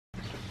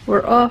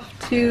We're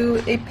off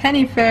to a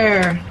penny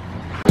fair.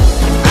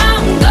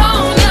 I'm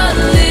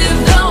gonna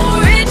live the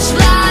rich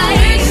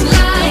life,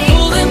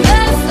 the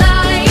best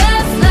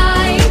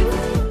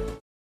life.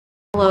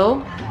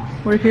 Hello,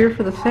 we're here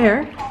for the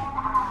fair.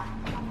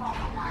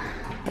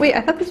 Wait,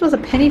 I thought this was a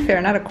penny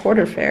fair, not a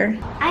quarter fair.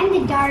 I'm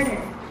the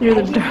darter. You're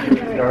the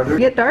darter. We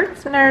get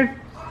darts in our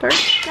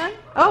darts gun?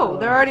 Oh,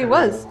 there already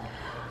was.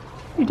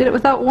 You did it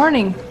without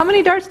warning. How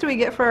many darts do we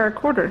get for our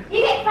quarter? You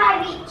get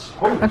 5 each.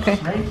 Okay.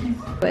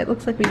 But it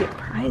looks like we get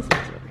prizes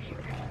over here.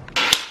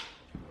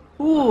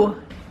 Ooh.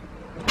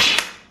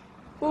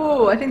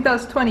 Ooh, I think that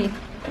was 20.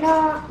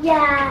 No,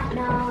 yeah,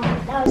 no,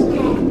 that was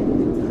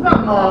 10.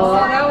 Oh,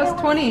 that was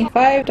 20.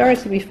 5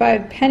 darts would be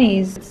 5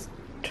 pennies. It's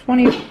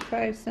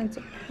 25 cents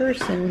a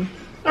person.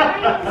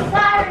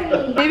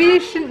 Sorry. Maybe you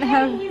shouldn't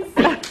have...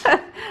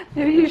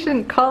 Maybe you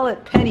shouldn't call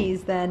it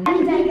pennies then.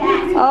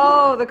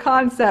 Oh, the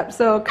concept.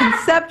 So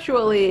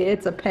conceptually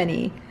it's a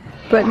penny,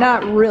 but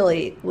not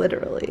really,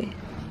 literally.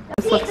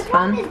 This looks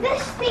fun. The problem is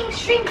this thing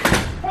shrinks.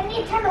 So I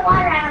need to turn the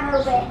water on a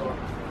little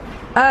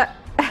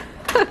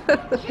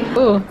bit.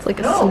 Ooh, it's like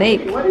a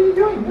snake. What are you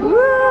doing?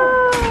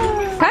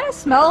 Kind of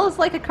smells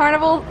like a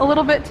carnival a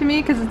little bit to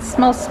me because it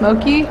smells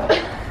smoky.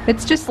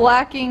 It's just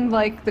lacking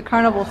like the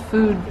carnival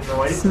food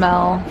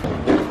smell.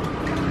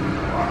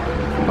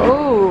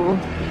 Oh,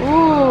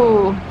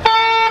 ooh.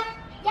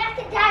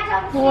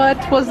 What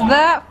was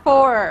that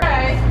for?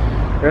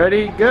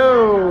 Ready,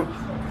 go!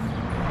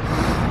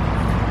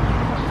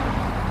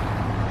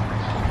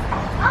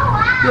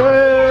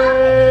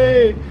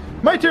 Yay!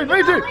 My turn,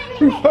 my turn!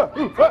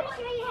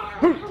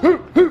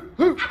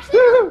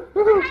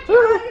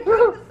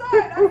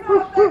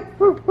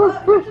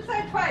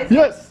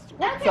 Yes!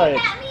 Side.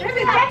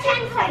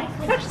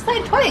 Touch the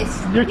side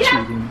twice. You're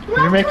cheating.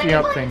 You're making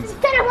up things.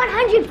 Instead of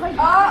 100 points.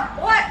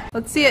 What?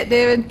 Let's see it,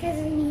 David.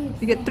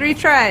 You get 3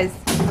 tries.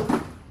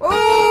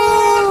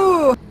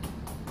 Ooh!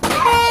 2.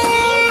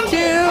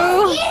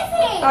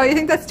 Oh, you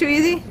think that's too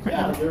easy?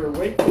 Yeah, they're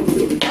way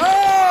Oh,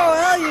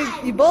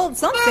 well, you bowled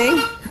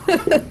something.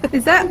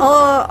 Is that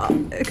all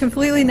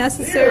completely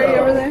necessary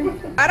over there?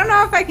 I don't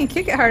know if I can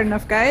kick it hard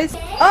enough, guys.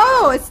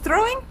 Oh, it's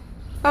throwing?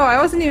 Oh,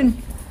 I wasn't even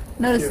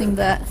noticing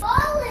that.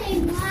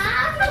 Bowling,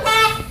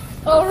 Mom.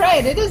 Oh,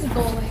 right, it is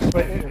bowling.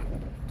 Wait, I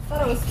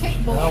thought it was kick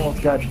I bowling.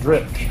 almost got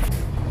dripped.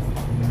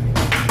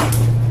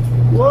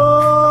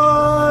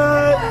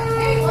 What?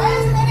 Hey, why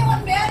isn't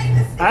anyone manning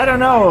this? I don't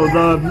know.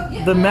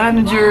 The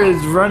manager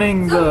is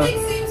running the...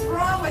 Something seems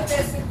wrong with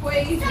this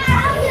equation.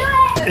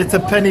 It's a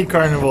penny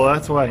carnival,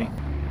 that's why.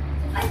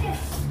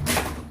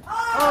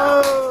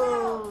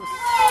 Oh,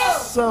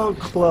 so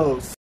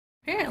close.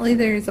 Apparently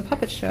there's a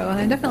puppet show, and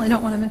I definitely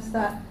don't want to miss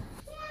that.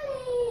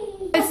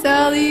 Hi,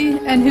 Sally.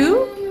 And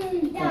who?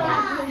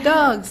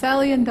 Dog.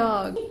 Sally and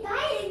Dog.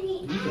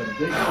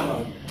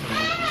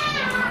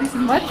 He's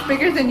much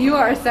bigger than you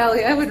are,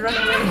 Sally. I would run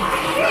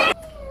away.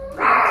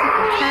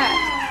 Cat.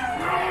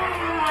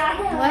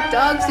 That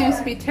dog seems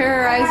to be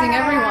terrorizing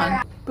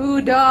everyone.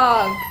 Boo,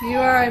 dog. You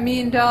are a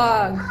mean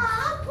dog.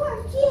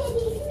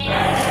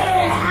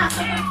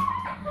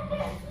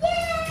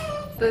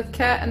 The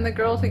cat and the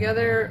girl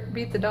together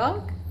beat the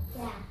dog?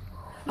 Yeah.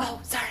 Oh,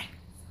 sorry.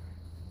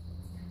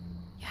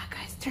 Yeah,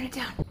 guys, turn it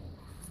down.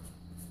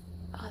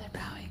 Oh, they're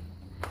bowing.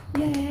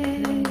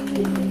 Yay!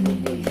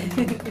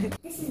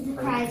 This is the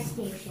prize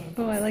station.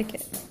 Oh, I like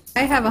it.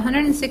 I have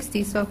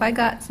 160, so if I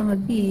got some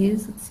of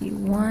these, let's see,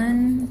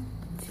 1,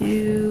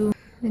 2,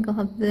 I think I'll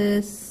have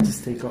this.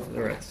 Just take off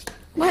the rest.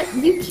 What?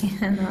 You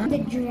cannot. The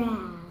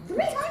giraffe.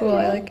 Cool,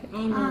 I like it.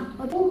 And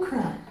bull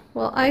crap.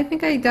 Well, I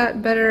think I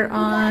got better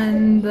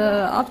on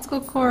the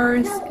obstacle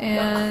course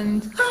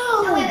and...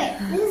 Oh, wait.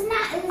 This is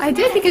not... I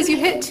did because you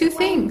hit 2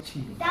 things.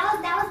 That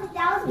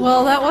was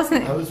Well, that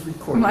wasn't I was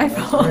recording. my I was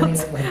running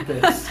fault. it like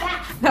this.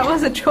 That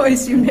was a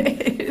choice you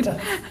made.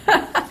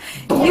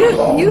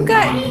 you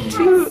got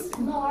 2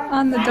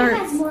 on the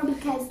darts.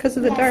 Because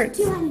of the darts.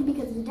 200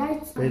 because of the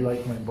darts. They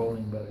like my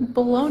bowling better.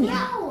 Bologna.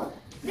 No.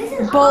 This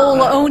is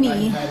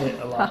Bologna. Had it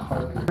a lot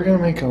harder. We're gonna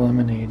make a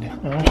lemonade.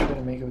 I'm not sure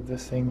to make it with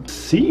this thing.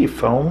 Sea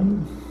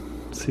foam?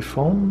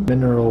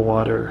 Mineral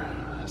water.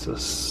 It's a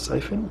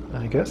siphon,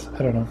 I guess. I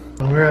don't know.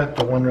 When we were at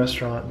the one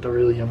restaurant, the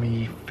really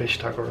yummy fish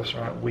taco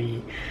restaurant,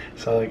 we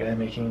saw a guy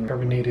making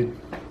carbonated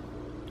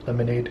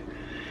lemonade,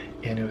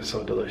 and it was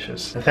so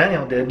delicious.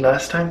 Nathaniel did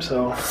last time,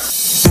 so...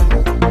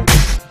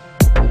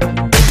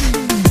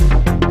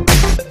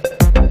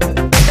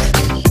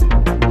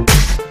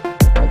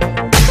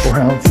 4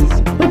 ounces.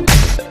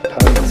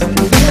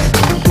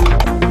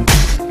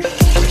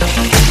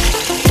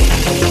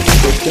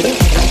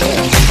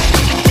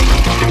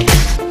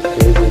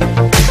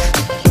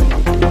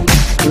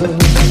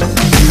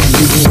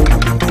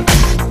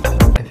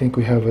 I think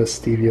we have a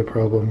stevia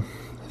problem.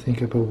 I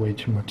think I put way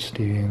too much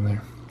stevia in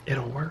there.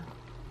 It'll work.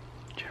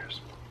 Cheers.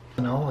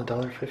 And all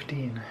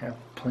 $1.50 and I have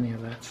plenty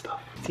of that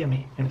stuff. It's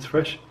yummy and it's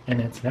fresh and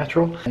it's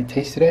natural. I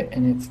tasted it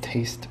and it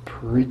tastes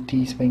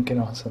pretty spanking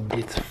awesome.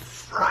 It's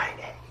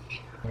Friday.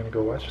 I'm gonna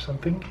go watch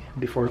something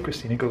before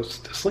Christina goes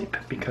to sleep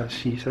because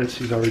she says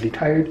she's already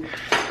tired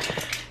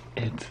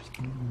It's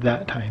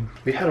that time.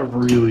 We had a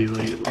really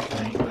late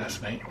night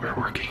last night. We're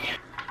working.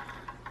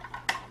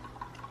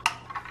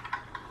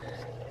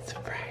 It's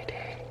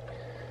Friday.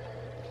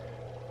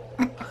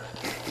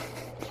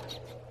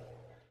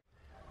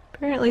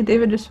 Apparently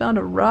David just found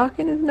a rock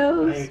in his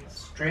nose. It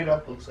straight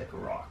up looks like a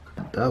rock.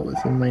 That was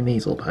in my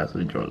nasal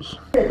passages.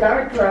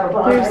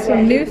 There's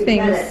some new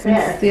things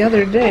since the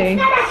other day.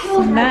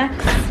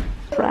 Snacks,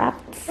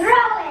 traps.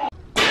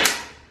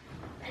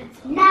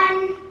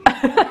 None.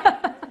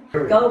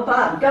 Go,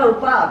 Bob. Go,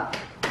 Bob.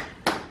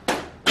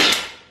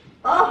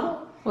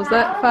 Oh. Was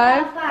that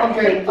 5? I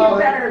think you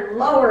better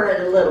lower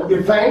it a little.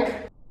 You think?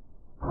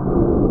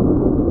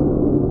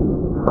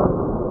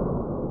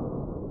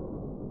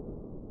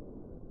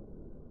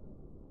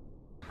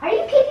 Are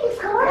you keeping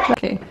score?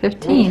 Okay,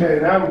 15.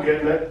 Okay, now I'm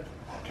getting it.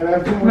 Can I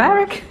have 2 more?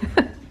 Maverick.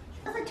 That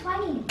was a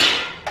 20.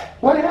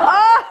 What happened?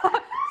 Oh,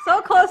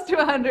 so close to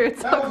 100.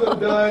 So That was a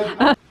close.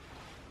 dud.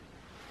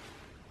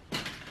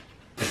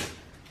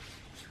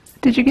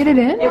 Did you get it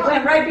in? It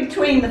went right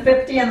between the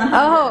 50 and the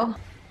 100.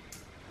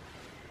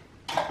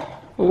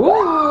 Oh.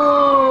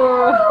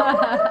 Ooh.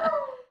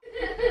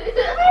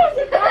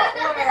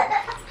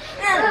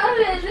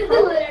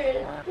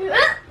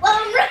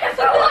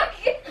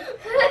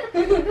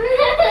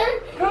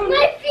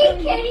 My feet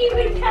can't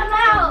even come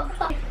out.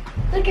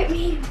 Look at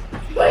me.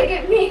 Look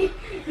at me.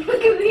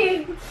 Look at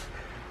me.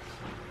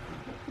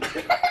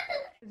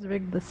 It's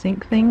rigged the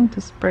sink thing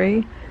to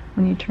spray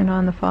when you turn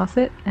on the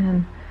faucet,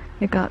 and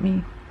it got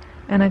me.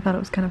 And I thought it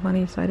was kind of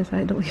funny, so I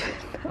decided to leave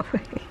it that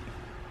way.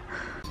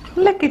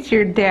 Look at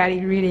your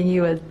daddy reading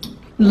you a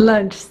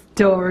lunch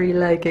story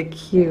like a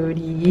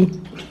cutie.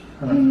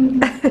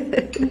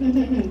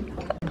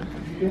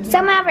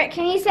 So Maverick,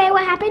 can you say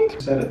what happened?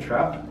 Set a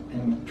trap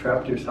and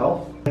trapped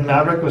yourself. And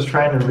Maverick was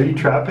trying to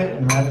re-trap it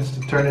and managed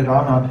to turn it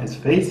on his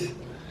face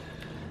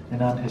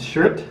and on his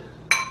shirt,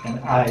 and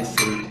I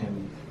saved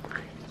him.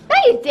 No,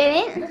 you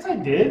didn't. Yes, I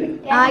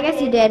did. Oh, I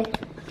guess you did.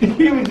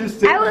 He was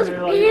just sitting I was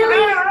there like,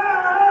 really- "Ah!"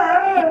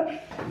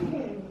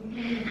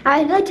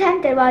 I was really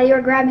tempted while you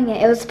were grabbing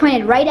it. It was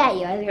pointed right at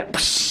you. I was like,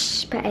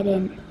 psh, but I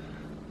didn't.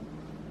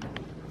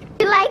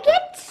 You like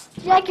it?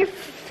 You like your...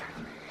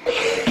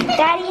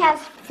 Daddy has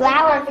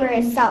flour for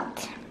his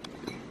salt.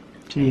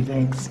 Gee,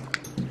 thanks.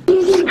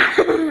 It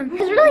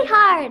was really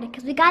hard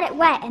because we got it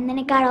wet and then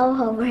it got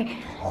all over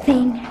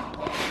thing.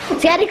 So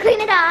you had to clean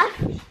it off.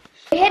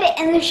 We hid it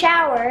in the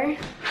shower.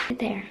 Right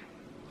there.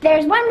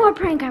 There's one more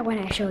prank I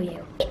want to show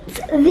you. It's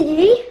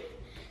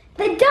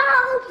the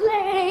doll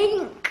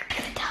prank.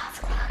 The doll's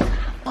clothes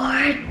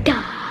or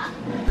doll.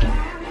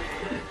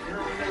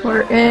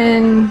 We're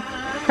in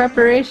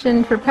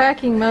preparation for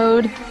packing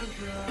mode.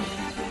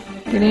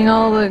 Getting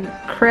all the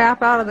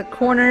crap out of the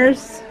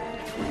corners.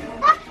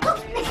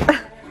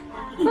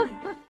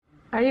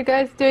 Are you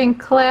guys doing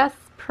class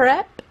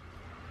prep?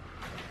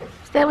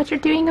 Is that what you're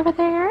doing over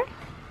there?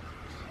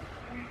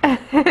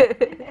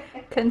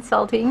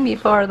 Consulting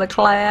before the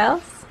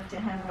class. To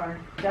have our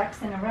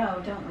ducks in a row,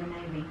 don't we,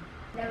 maybe?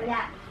 No,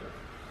 that.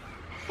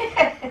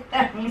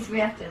 That means we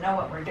have to know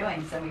what we're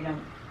doing so we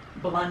don't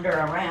blunder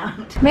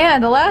around. Man,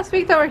 the last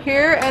week that we're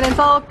here and it's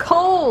all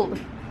cold.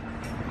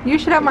 You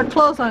should have more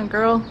clothes on,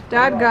 girl.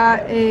 Dad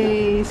got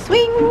a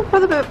swing for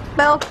the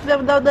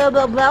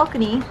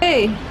balcony.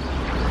 Hey.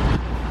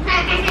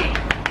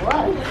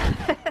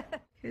 What?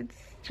 Kids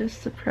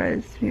just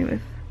surprised me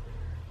with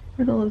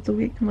middle of the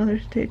week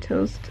Mother's Day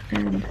toast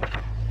and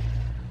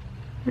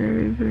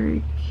very,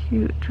 very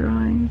cute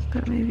drawings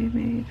that Maybe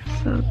made.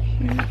 So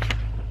cute.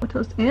 Oh,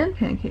 toast and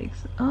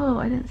pancakes. Oh,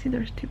 I didn't see there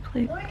was 2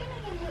 plates. We're gonna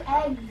give you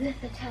eggs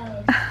with the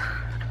toast.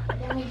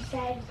 Then we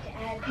decided to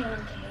add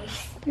pancakes.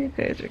 You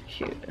guys are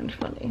cute and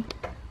funny.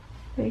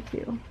 Thank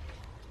you.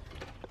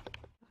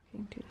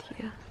 Talking to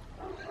Tia.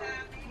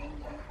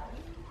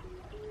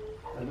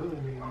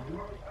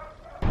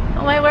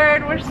 Oh my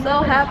word, we're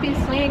so happy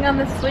swinging on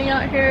this swing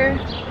out here.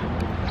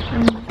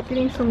 I'm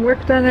getting some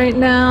work done right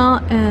now,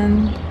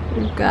 and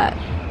we've got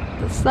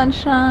the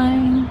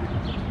sunshine.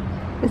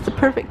 It's the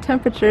perfect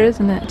temperature,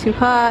 isn't it? Too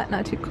hot,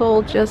 not too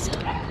cold, just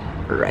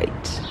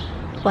right.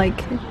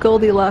 Like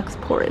Goldilocks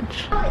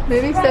porridge.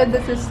 Maybe said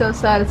this is so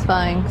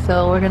satisfying,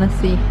 so we're gonna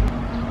see.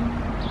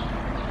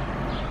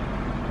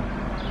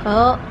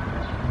 Oh,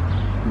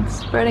 it's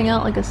spreading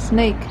out like a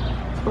snake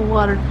as the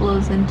water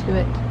flows into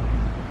it.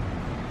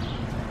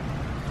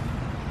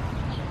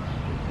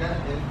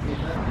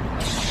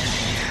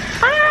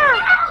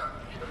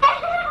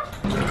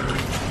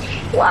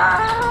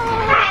 Wow!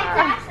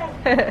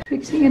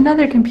 Fixing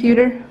another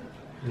computer.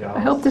 Yeah. I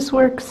hope this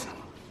works.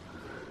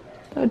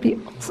 That would be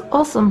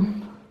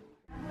awesome.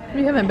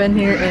 We haven't been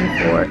here in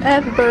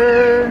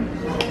forever.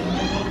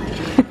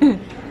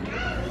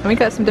 And we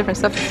got some different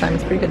stuff this time.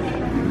 It's pretty good.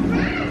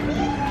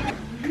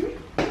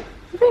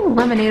 We're doing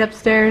lemonade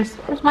upstairs.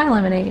 Where's my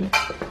lemonade?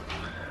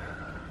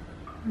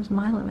 Where's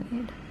my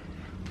lemonade?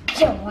 I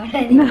don't want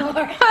any more.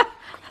 I'm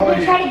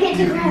gonna try to get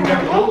to You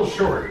got a little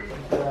short.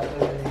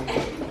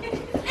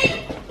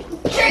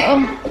 Oh,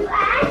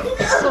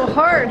 it's so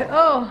hard.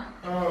 Oh.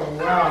 Oh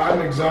wow,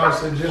 I'm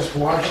exhausted just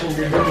watching you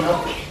do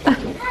nothing.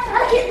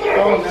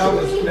 Oh, now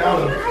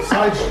the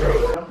side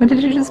stroke. What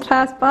did you just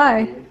pass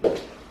by?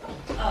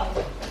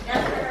 Oh, now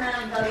turn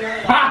around and go the other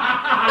way.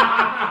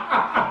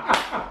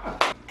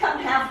 Come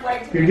halfway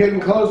to You're getting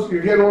close.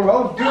 You're getting warm.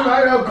 Oh, dude,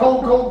 I know.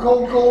 Cold, cold,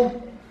 cold,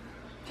 cold.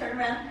 turn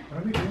around.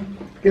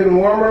 Getting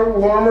warmer,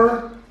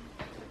 warmer.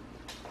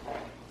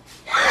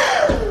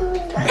 I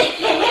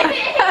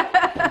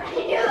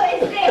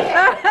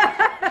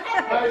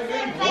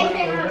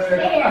knew it was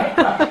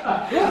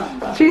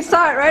there. She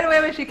saw it right away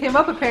when she came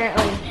up,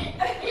 apparently.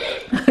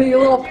 You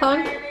little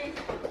punk.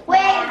 Wait,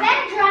 is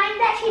that a drawing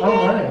that she did?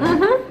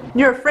 Mm-hmm.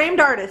 You're a framed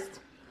artist.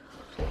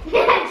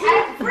 She's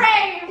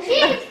framed.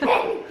 She's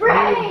been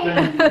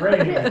framed.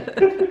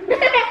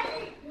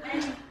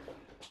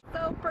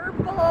 So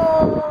purple.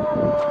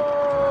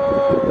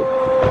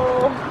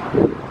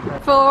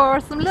 For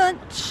some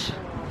lunch.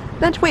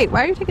 Lunch. Wait,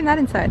 why are you taking that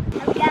inside?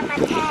 I've got my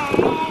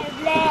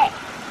tablet.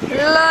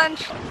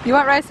 Lunch. You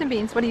want rice and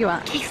beans? What do you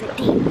want?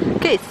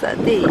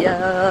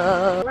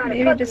 Quesadilla.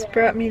 Maybe just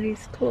brought me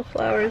these cool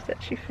flowers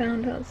that she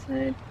found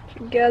outside. She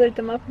gathered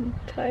them up and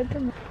tied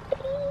them up.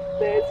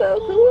 They're so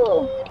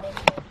cool.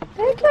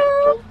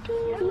 Hello.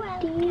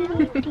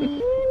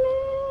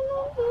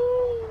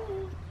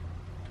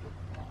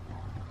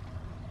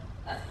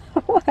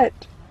 What?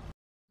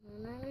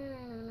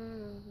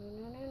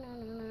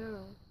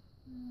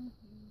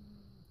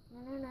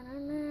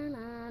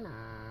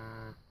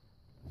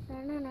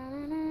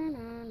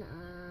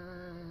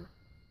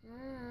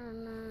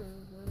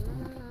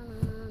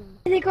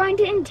 Are they going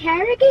to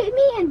interrogate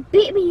me and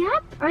beat me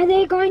up? Are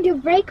they going to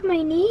break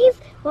my knees?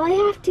 Will I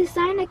have to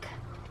sign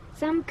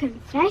some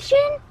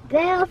confession?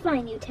 They'll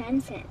fine you 10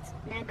 cents.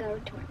 Now go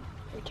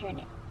return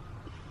it.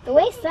 The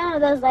way some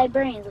of those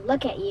librarians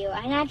look at you,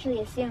 I naturally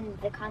assumed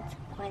the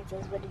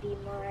consequences would be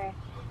more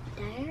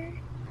dire.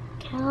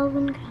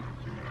 Calvin.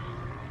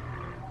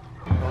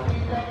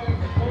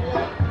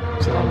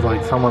 Sounds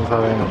like someone's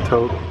having a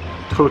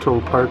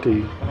total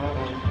party.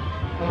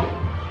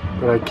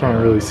 But I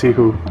can't really see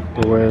who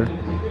or where.